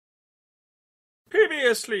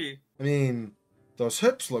Previously. I mean, those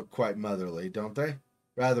hips look quite motherly, don't they?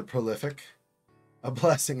 Rather prolific. A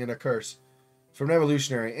blessing and a curse from an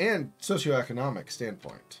evolutionary and socioeconomic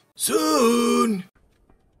standpoint. Soon.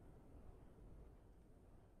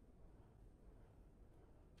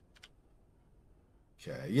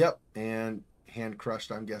 Okay, yep, and hand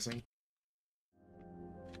crushed, I'm guessing.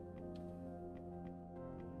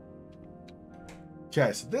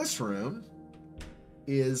 Okay, so this room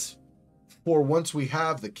is for once we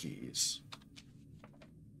have the keys.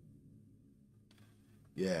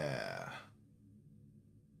 Yeah.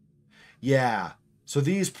 Yeah. So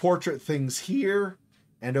these portrait things here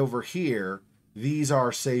and over here, these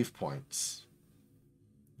are save points.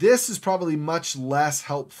 This is probably much less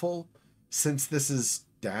helpful since this is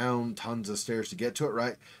down tons of stairs to get to it,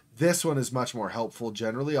 right? This one is much more helpful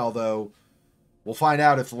generally, although we'll find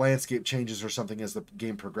out if the landscape changes or something as the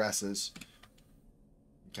game progresses.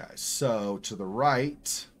 Okay, so to the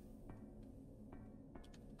right,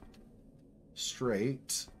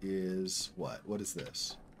 straight is what? What is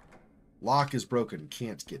this? Lock is broken,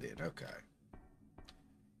 can't get in. Okay.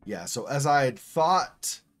 Yeah, so as I had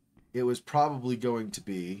thought it was probably going to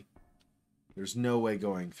be, there's no way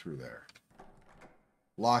going through there.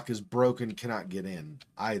 Lock is broken, cannot get in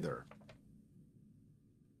either.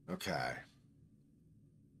 Okay.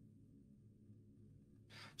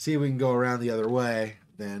 See if we can go around the other way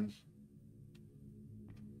then.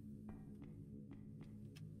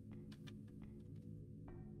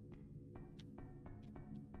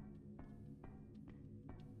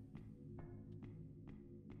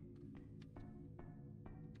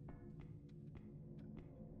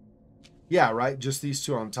 Yeah, right? Just these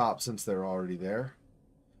two on top since they're already there.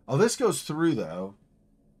 Oh, this goes through, though.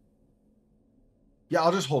 Yeah,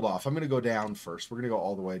 I'll just hold off. I'm going to go down first. We're going to go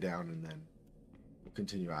all the way down, and then we'll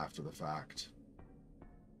continue after the fact.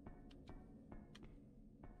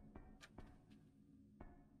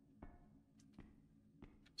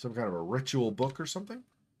 Some kind of a ritual book or something?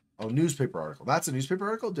 Oh, newspaper article. That's a newspaper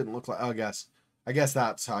article? Didn't look like... Oh, I guess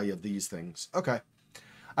that's how you have these things. Okay.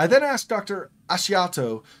 I then asked Dr.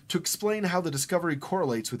 Asciato to explain how the discovery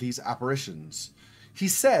correlates with these apparitions. He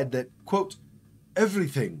said that, quote,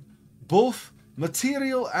 everything, both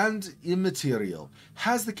material and immaterial,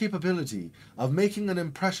 has the capability of making an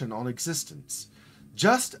impression on existence.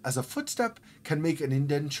 Just as a footstep can make an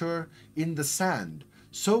indenture in the sand,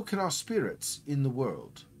 so can our spirits in the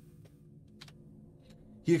world.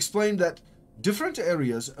 He explained that different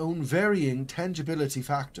areas own varying tangibility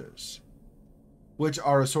factors, which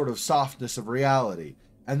are a sort of softness of reality,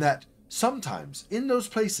 and that sometimes in those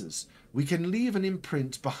places we can leave an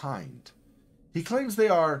imprint behind. He claims they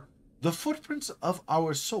are the footprints of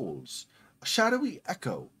our souls, a shadowy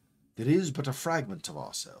echo that is but a fragment of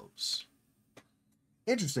ourselves.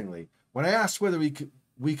 Interestingly, when I asked whether we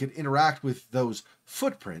could interact with those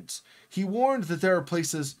footprints, he warned that there are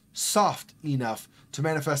places soft enough to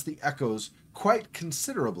manifest the echoes quite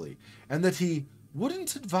considerably, and that he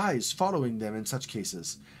wouldn't advise following them in such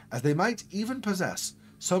cases, as they might even possess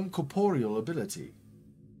some corporeal ability.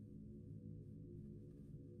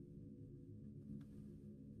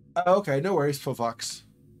 Okay, no worries, Fofox.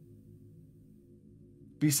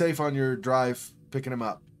 Be safe on your drive picking him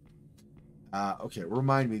up. Okay,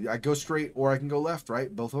 remind me. I go straight or I can go left,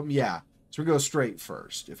 right? Both of them? Yeah. So we go straight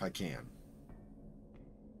first, if I can.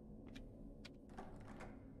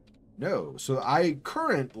 No. So I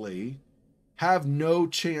currently have no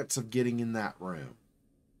chance of getting in that room.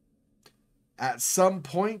 At some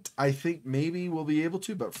point, I think maybe we'll be able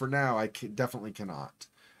to, but for now, I definitely cannot.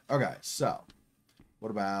 Okay, so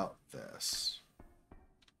what about this?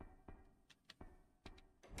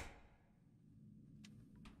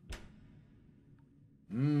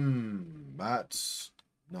 That's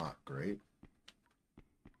not great.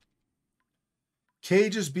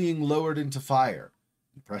 Cages being lowered into fire.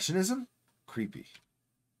 Impressionism? Creepy.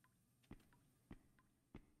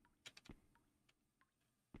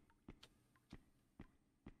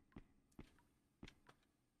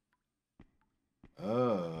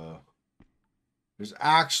 Oh. There's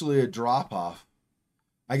actually a drop-off.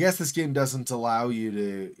 I guess this game doesn't allow you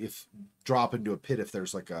to drop into a pit if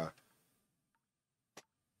there's like a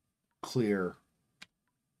clear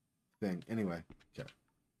thing. Anyway, okay.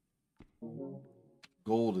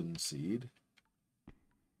 Golden seed.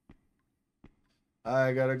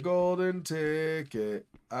 I got a golden ticket.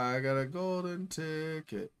 I got a golden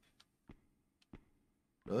ticket.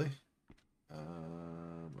 Really?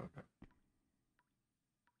 Okay.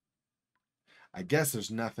 I guess there's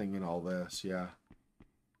nothing in all this, yeah.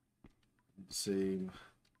 Let's see.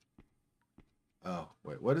 Oh,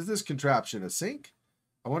 wait, what is this contraption? A sink?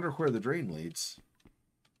 I wonder where the drain leads.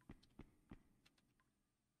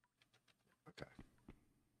 Okay.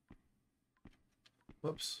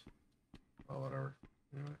 Whoops. Oh, whatever.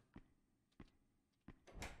 Anyway.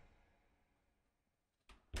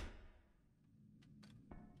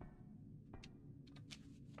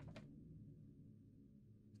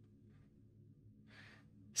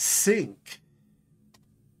 Sink.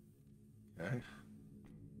 Okay.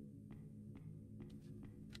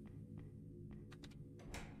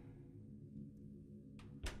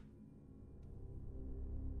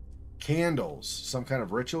 Candles. Some kind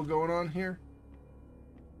of ritual going on here?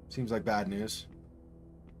 Seems like bad news.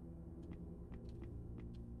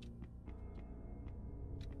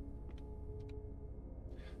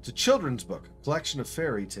 It's a children's book, a collection of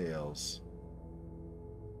fairy tales.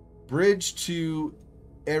 Bridge to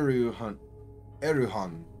Eruhan.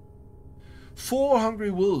 4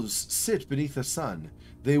 hungry wolves sit beneath the sun.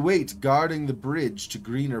 They wait, guarding the bridge to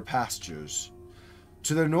greener pastures.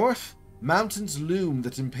 To their north, mountains loom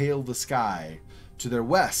that impale the sky. To their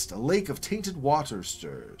west, a lake of tainted water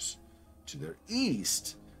stirs. To their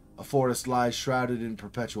east, a forest lies shrouded in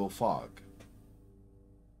perpetual fog.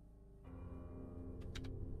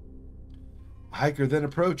 A hiker then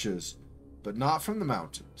approaches, but not from the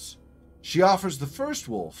mountains. She offers the first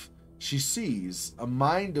wolf she sees a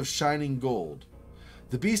mind of shining gold.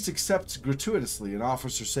 The beast accepts gratuitously and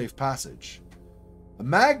offers her safe passage. A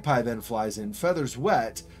magpie then flies in, feathers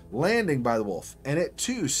wet, landing by the wolf, and it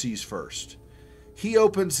too sees first. He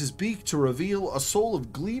opens his beak to reveal a soul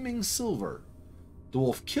of gleaming silver. The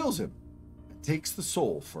wolf kills him and takes the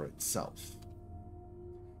soul for itself.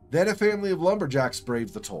 Then a family of lumberjacks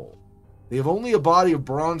brave the toll. They have only a body of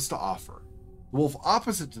bronze to offer. The wolf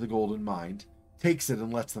opposite to the golden mind takes it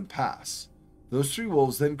and lets them pass. Those 3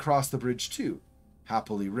 wolves then cross the bridge too,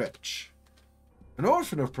 happily rich. An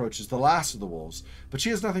orphan approaches the last of the wolves, but she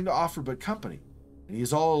has nothing to offer but company, and he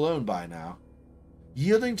is all alone by now.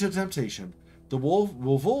 Yielding to temptation, the wolf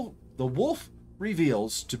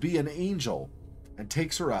reveals to be an angel and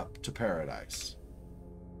takes her up to paradise.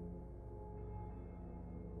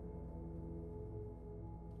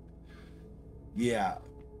 Yeah.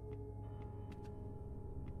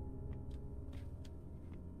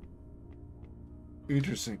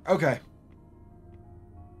 Interesting. Okay.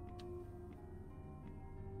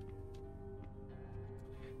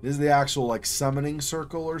 This is the actual, like, summoning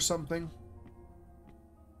circle or something.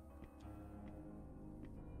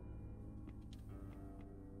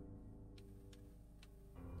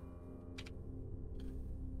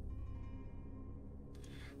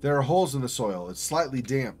 There are holes in the soil. It's slightly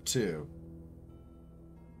damp, too.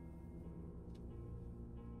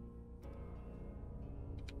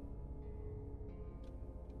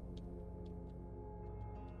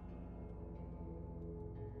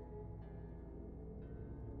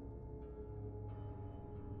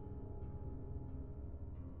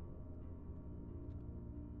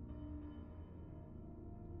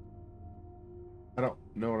 I don't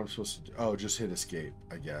know what I'm supposed to do. Oh, just hit escape,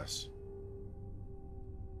 I guess.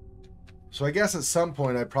 So I guess at some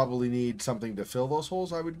point I probably need something to fill those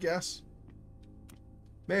holes, I would guess.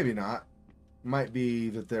 Maybe not. Might be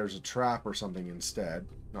that there's a trap or something instead.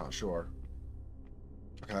 Not sure.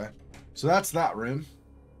 Okay. So that's that room.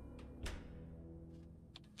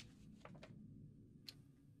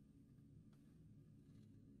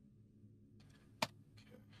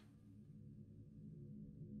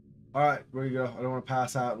 Alright, where you go? I don't want to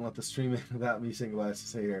pass out and let the stream end without me saying goodbye.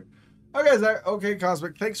 Say here. Okay, guys. Okay,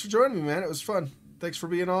 Cosmic. Thanks for joining me, man. It was fun. Thanks for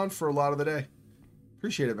being on for a lot of the day.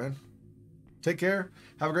 Appreciate it, man. Take care.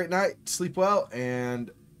 Have a great night. Sleep well.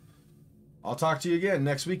 And I'll talk to you again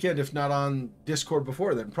next weekend, if not on Discord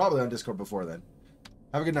before then. Probably on Discord before then.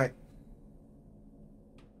 Have a good night.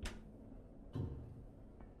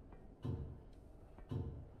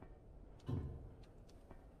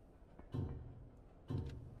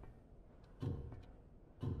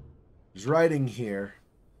 There's writing here.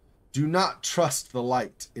 Do not trust the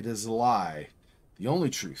light. It is a lie. The only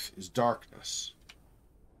truth is darkness.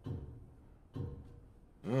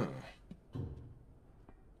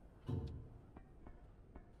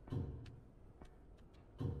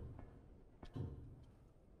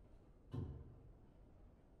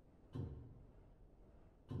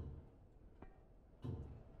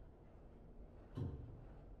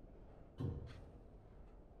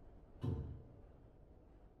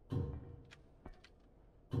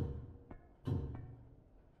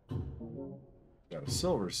 Got a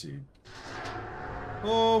silver seed.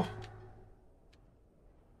 Oh!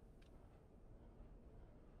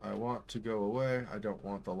 I want to go away. I don't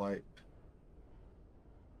want the light.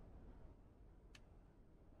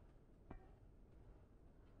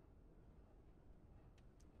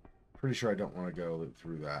 Pretty sure I don't want to go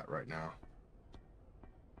through that right now.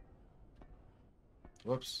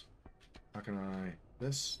 Whoops. How can I...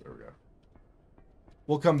 This? There we go.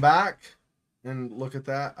 We'll come back and look at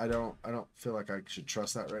that. I don't feel like I should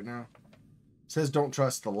trust that right now. It says don't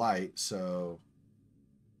trust the light, so...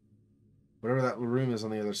 Whatever that room is on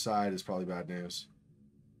the other side is probably bad news.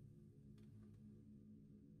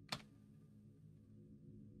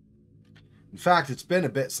 In fact, it's been a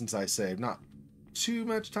bit since I saved. Not too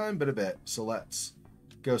much time, but a bit. So let's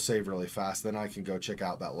go save really fast. Then I can go check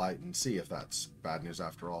out that light and see if that's bad news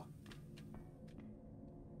after all.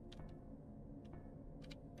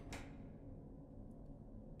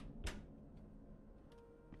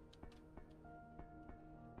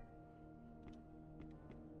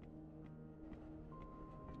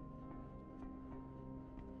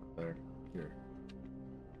 There. Here.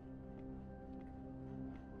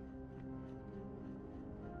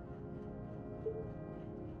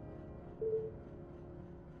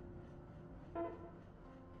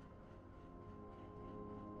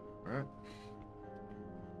 All right.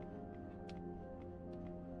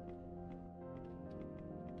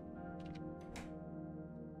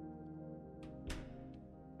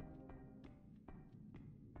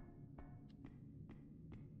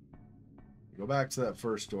 Go back to that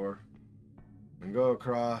first door and go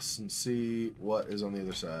across and see what is on the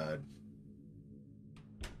other side.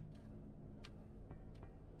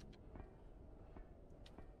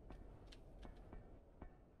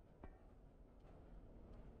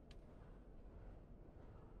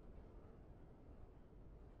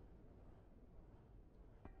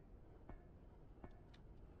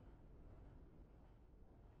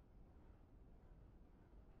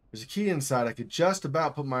 There's a key inside. I could just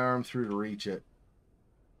about put my arm through to reach it.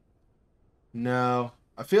 No.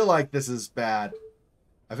 I feel like this is bad.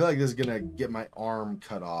 I feel like this is going to get my arm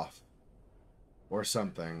cut off. Or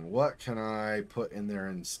something. What can I put in there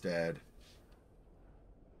instead?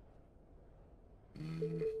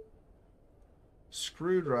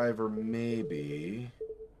 Screwdriver, maybe.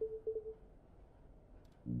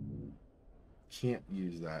 Can't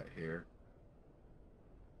use that here.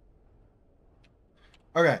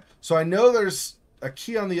 Okay, so I know there's a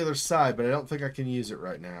key on the other side, but I don't think I can use it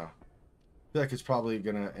right now. I feel like it's probably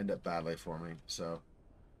going to end up badly for me, so.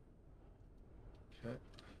 Okay.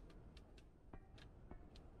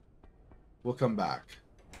 We'll come back.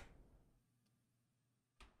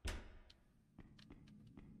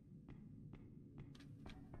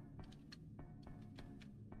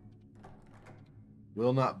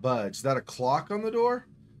 Will not budge. Is that a clock on the door?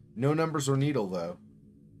 No numbers or needle, though.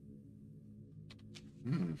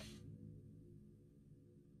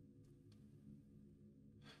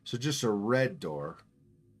 So just a red door,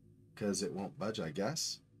 because it won't budge, I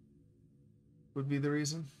guess, would be the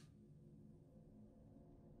reason.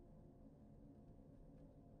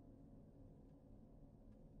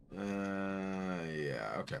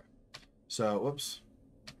 Yeah, okay. So, whoops.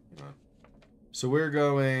 Hang on. So we're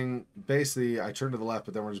going, basically, I turn to the left,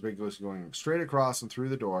 but then we're just going straight across and through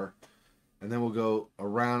the door. And then we'll go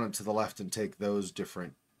around and to the left and take those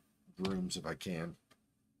different rooms if I can.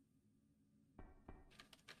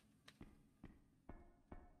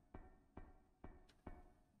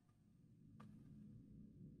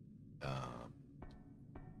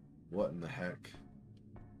 What in the heck?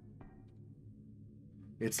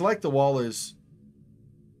 It's like the wall is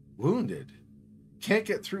wounded. Can't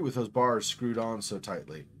get through with those bars screwed on so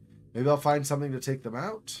tightly. Maybe I'll find something to take them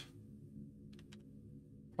out?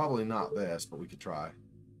 Probably not this, but we could try.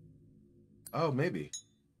 Oh, maybe.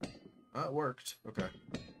 Oh, it worked. Okay.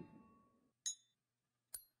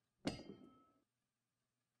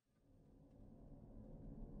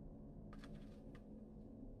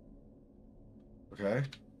 Okay.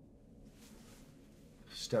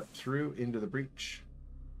 Step through into the breach.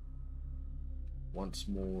 Once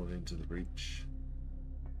more into the breach.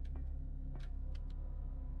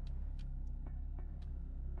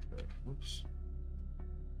 Okay. Whoops.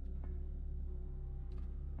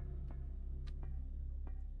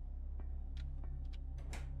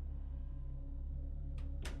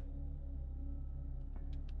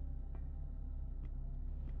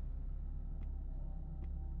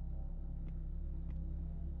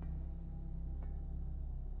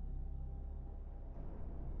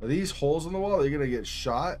 Are these holes in the wall? Are you going to get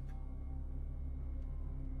shot?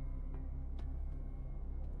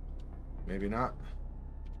 Maybe not.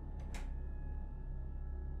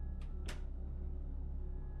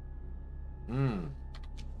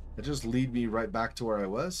 That just lead me right back to where I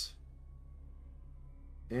was?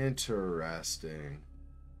 Interesting.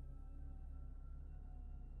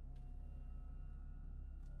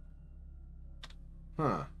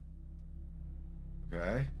 Huh.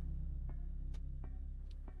 Okay.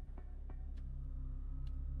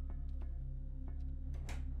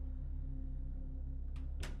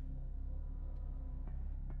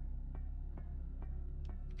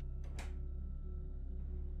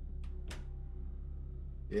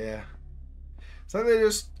 Yeah. So they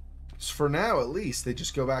just, for now at least, they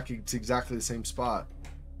just go back to exactly the same spot.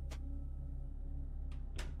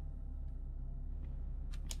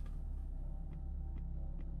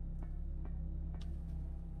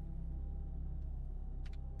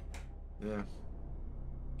 Yeah.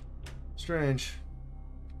 Strange.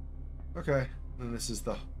 Okay. And this is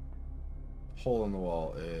the hole in the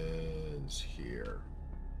wall is here.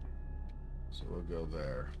 So we'll go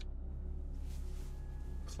there.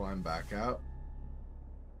 Climb back out.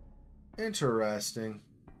 Interesting.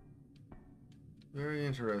 Very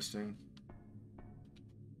interesting.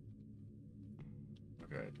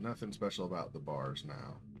 Okay, nothing special about the bars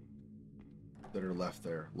now that are left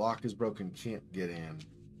there. Lock is broken, can't get in.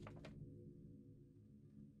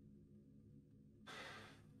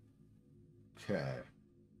 Okay.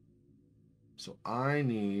 So I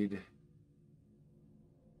need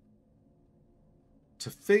to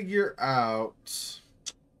figure out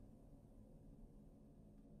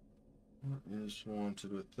what is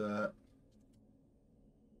wanted with that.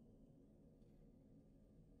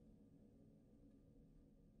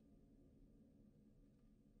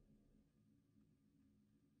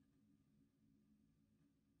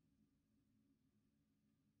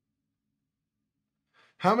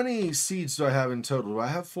 How many seeds do I have in total? Do I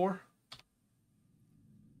have 4?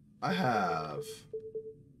 I have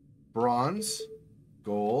bronze,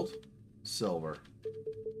 gold, silver.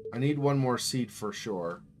 I need 1 more seed for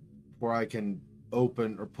sure before I can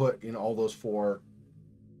open or put in all those 4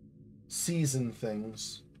 season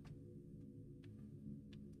things.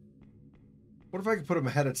 What if I could put them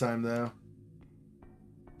ahead of time though?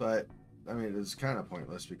 But I mean, it's kind of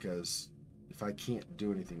pointless because if I can't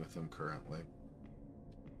do anything with them currently.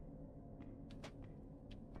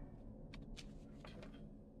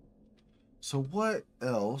 So what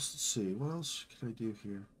else? Let's see. What else can I do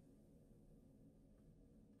here?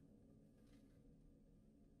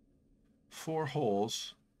 4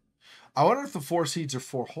 holes. I wonder if the 4 seeds are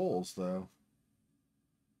 4 holes, though.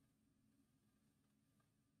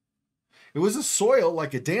 It was a soil,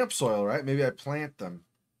 like a damp soil, right? Maybe I plant them.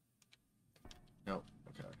 No.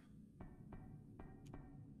 Okay.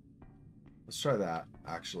 Let's try that,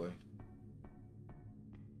 actually.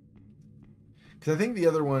 Because I think the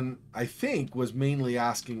other one, I think, was mainly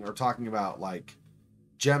asking or talking about, like,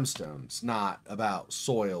 gemstones, not about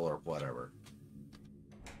soil or whatever.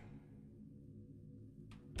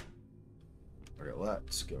 Okay,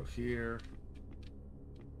 let's go here.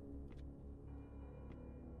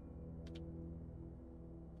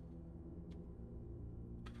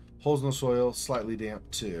 Holes in the soil, slightly damp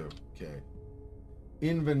too. Okay.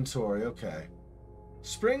 Inventory, okay.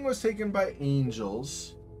 Spring was taken by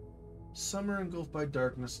angels. Summer engulfed by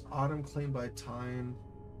darkness. Autumn claimed by time.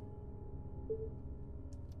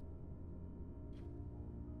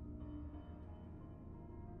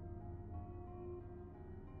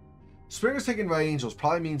 Spring was taken by angels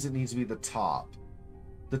probably means it needs to be the top.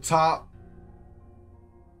 The top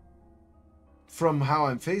from how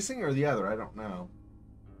I'm facing or the other? I don't know.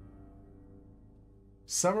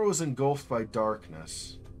 Summer was engulfed by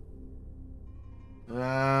darkness. Is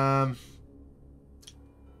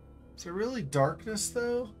there really darkness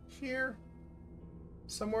though here?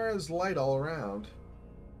 Somewhere there's light all around.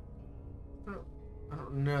 I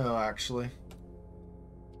don't know actually.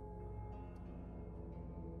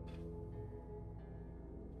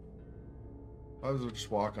 I was just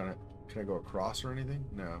walk on it. Can I go across or anything?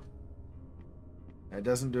 No. It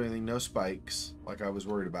doesn't do anything. No spikes, like I was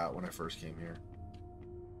worried about when I first came here.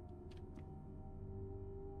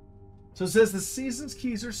 So it says the season's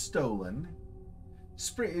keys are stolen.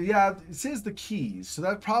 Spring, yeah, it says the keys. So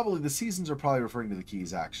that probably, the seasons are probably referring to the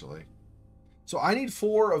keys, actually. So I need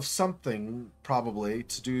 4 of something, probably,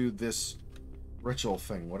 to do this ritual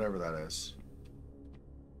thing, whatever that is.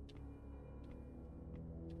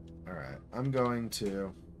 Alright, I'm going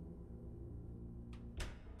to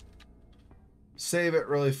save it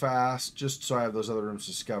really fast, just so I have those other rooms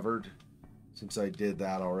discovered, since I did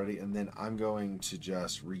that already. And then I'm going to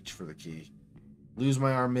just reach for the key. Lose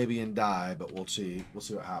my arm maybe and die, but we'll see. We'll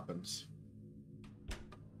see what happens.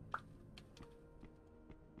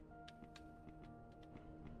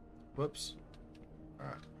 Whoops.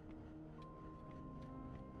 Alright.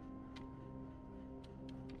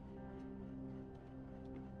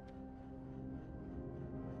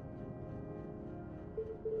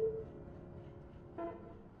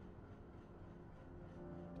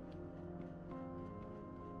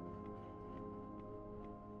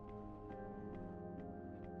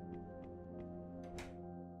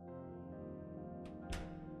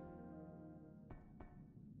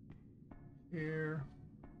 here.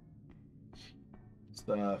 It's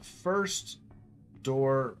the first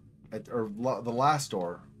door, the last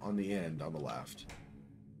door on the end on the left.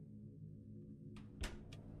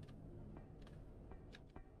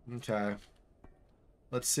 Okay.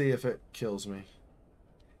 Let's see if it kills me.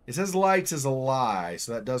 It says lights is a lie,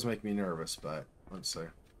 so that does make me nervous, but let's see.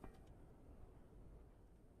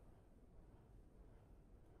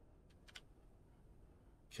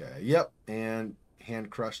 Okay, yep, and hand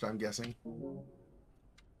crushed, I'm guessing.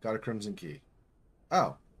 Got a crimson key.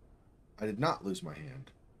 Oh, I did not lose my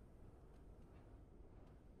hand.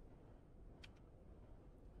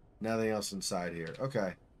 Nothing else inside here.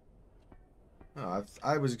 Okay. Oh,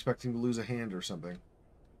 I was expecting to lose a hand or something.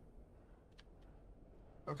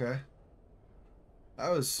 Okay. That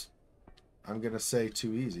was, I'm going to say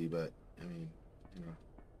too easy, but, I mean, you know,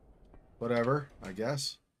 whatever, I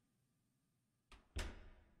guess.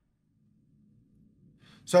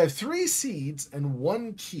 So I have 3 seeds and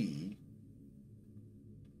 1 key.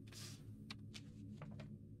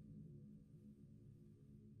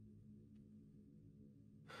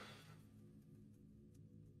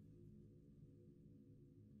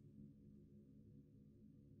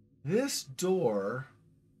 This door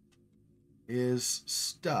is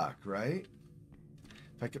stuck, right?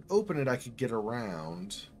 If I could open it, I could get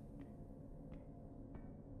around.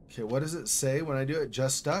 Okay, what does it say when I do it?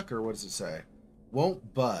 Just stuck, or what does it say?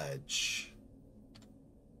 Won't budge.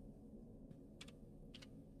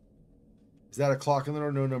 Is that a clock in the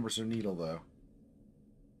door? No numbers or needle, though.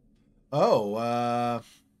 Oh,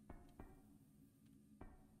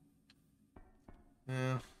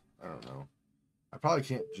 yeah, I don't know. I probably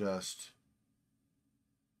can't just...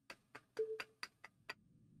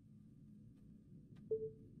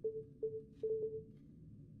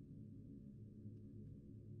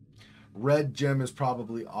 Red gem is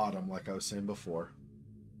probably autumn, like I was saying before.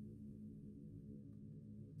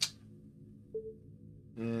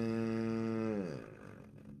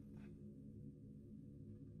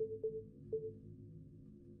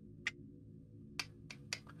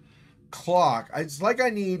 Clock. It's like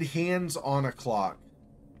I need hands on a clock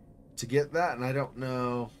to get that, and I don't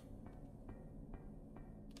know.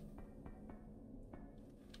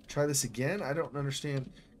 Try this again? I don't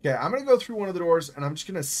understand. Okay, I'm going to go through one of the doors, and I'm just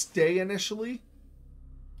going to stay initially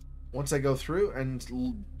once I go through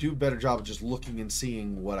and do a better job of just looking and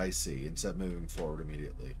seeing what I see instead of moving forward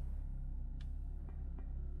immediately.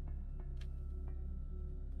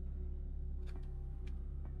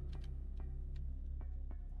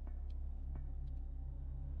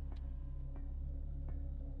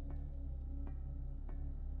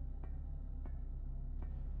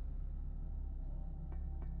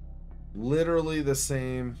 Literally the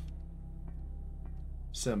same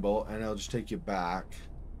symbol, and it'll just take you back.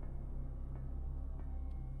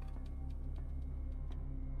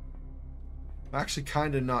 I'm actually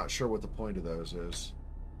kind of not sure what the point of those is.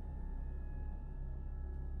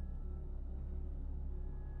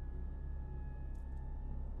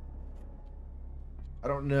 I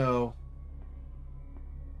don't know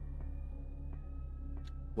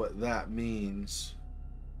what that means.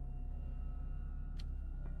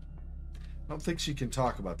 I don't think she can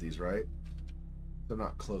talk about these, right? They're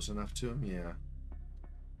not close enough to him, yeah.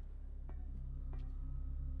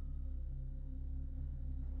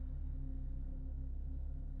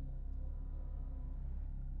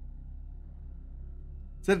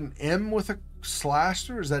 Is that an M with a slash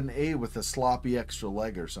through, or is that an A with a sloppy extra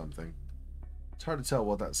leg or something? It's hard to tell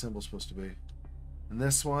what that symbol's supposed to be. And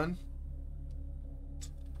this one.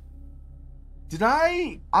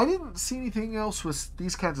 I didn't see anything else with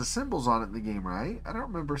these kinds of symbols on it in the game, right? I don't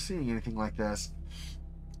remember seeing anything like this.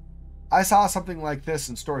 I saw something like this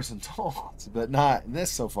in Stories Untold, but not in this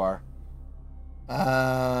so far.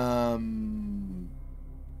 Down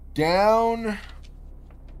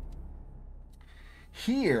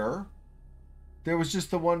here, there was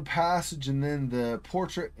just the one passage and then the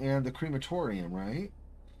portrait and the crematorium, right?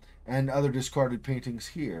 And other discarded paintings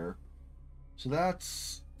here. So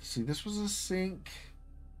that's... See, this was a sink.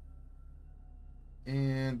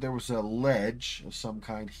 And there was a ledge of some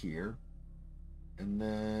kind here. And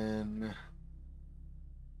then...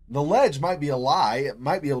 The ledge might be a lie. It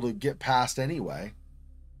might be able to get past anyway.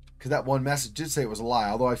 Because that one message did say it was a lie.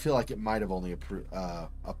 Although I feel like it might have only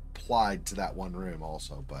applied to that one room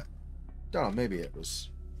also. But, don't know, maybe it was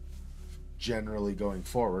generally going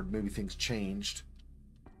forward. Maybe things changed.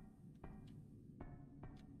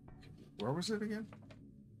 Where was it again?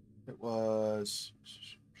 It was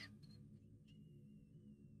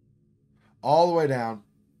all the way down,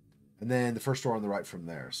 and then the first door on the right from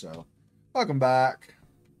there. So, welcome back.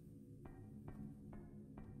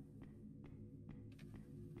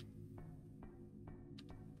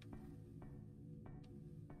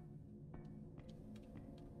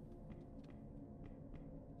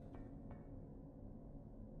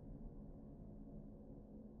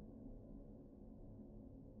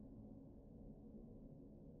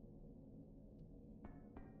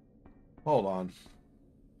 Hold on.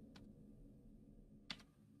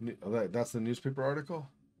 That's the newspaper article?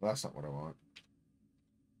 Well, that's not what I want.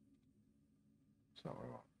 That's not what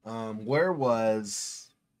I want. Where was...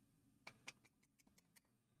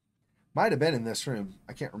 Might have been in this room.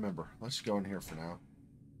 I can't remember. Let's just go in here for now.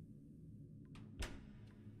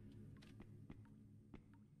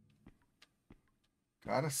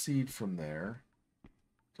 Got a seed from there.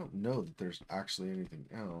 Don't know that there's actually anything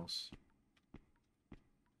else.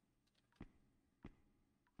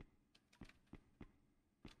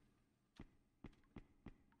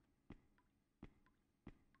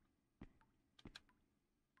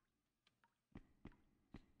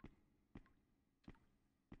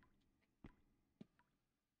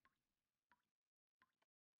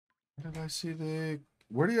 Where did I see the...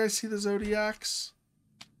 Where did I see the Zodiacs?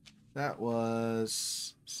 That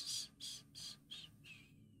was...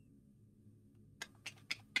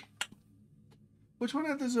 Which one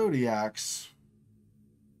had the Zodiacs?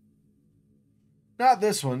 Not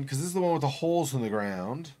this one, because this is the one with the holes in the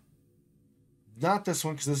ground. Not this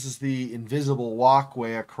one, because this is the invisible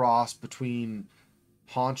walkway across between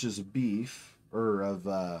haunches of beef. Or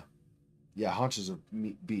of, yeah, haunches of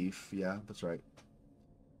beef. Yeah, that's right.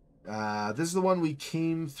 This is the one we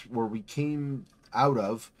came where we came out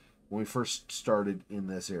of when we first started in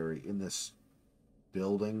this area, in this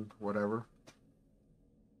building, whatever.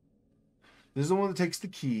 This is the one that takes the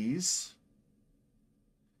keys.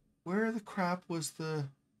 Where the crap was the...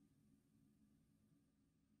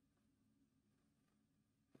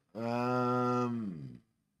 I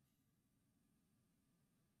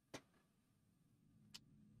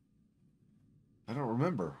don't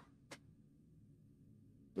remember.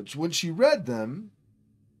 But when she read them,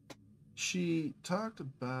 she talked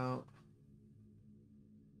about...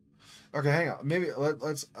 Okay, hang on. Maybe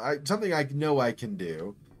let's something I know I can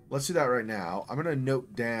do. Let's do that right now. I'm going to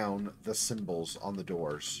note down the symbols on the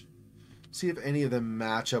doors. See if any of them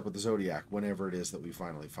match up with the Zodiac whenever it is that we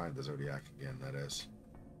finally find the Zodiac again, that is.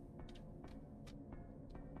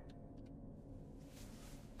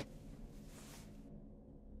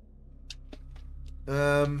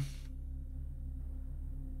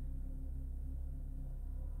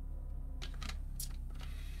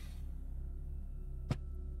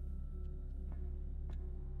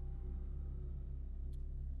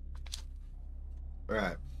 All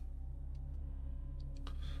right.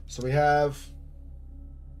 So we have,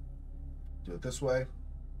 do it this way.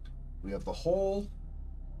 We have the hole,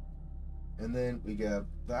 and then we get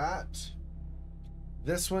that.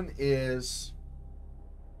 This one is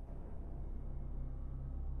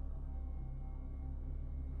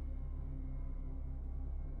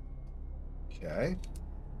okay.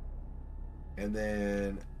 And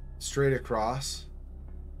then straight across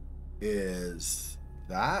is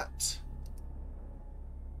that.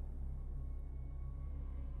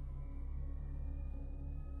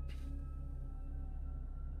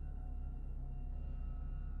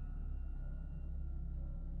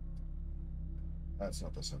 That's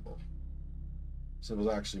not the symbol.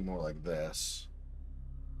 Symbol's actually more like this.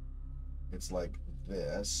 It's like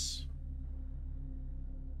this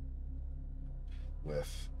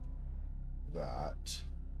with that.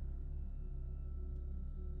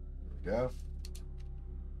 There we go.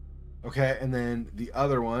 Okay, and then the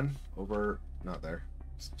other one over, not there.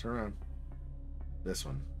 Let's turn around. This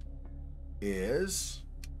one is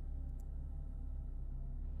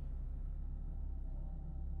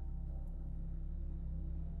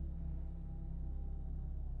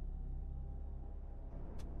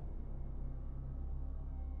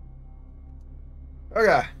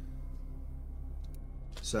okay.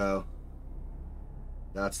 So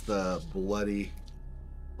that's the bloody.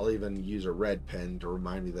 I'll even use a red pen to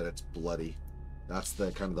remind me that it's bloody. That's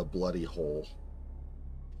the kind of the bloody hole.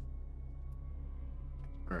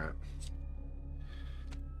 All right.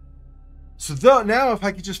 So now if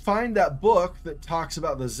I could just find that book that talks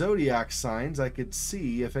about the zodiac signs, I could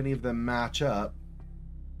see if any of them match up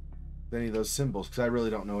with any of those symbols, because I really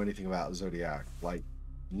don't know anything about zodiac. Like,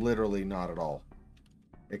 literally not at all.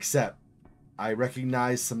 Except I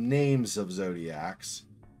recognize some names of zodiacs,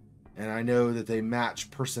 and I know that they match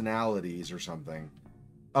personalities or something.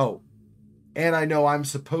 Oh, and I know I'm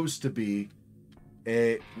supposed to be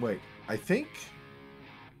a... Wait, I think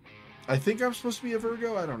I'm supposed to be a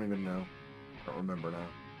Virgo? I don't even know. I don't remember now.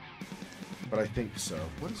 But I think so.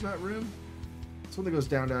 What is that room? It's one that goes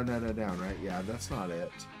down, down, down, down, down, right? Yeah, that's not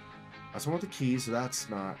it. That's the one with the keys, so that's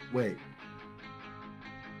not... Wait.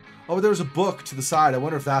 Oh, there was a book to the side. I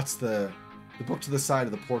wonder if that's the book to the side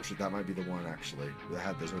of the portrait. That might be the one, actually, that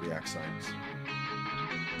had the zodiac signs.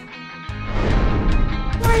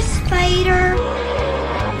 Poor spider.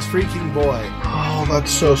 freaking boy. Oh,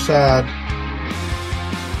 that's so sad.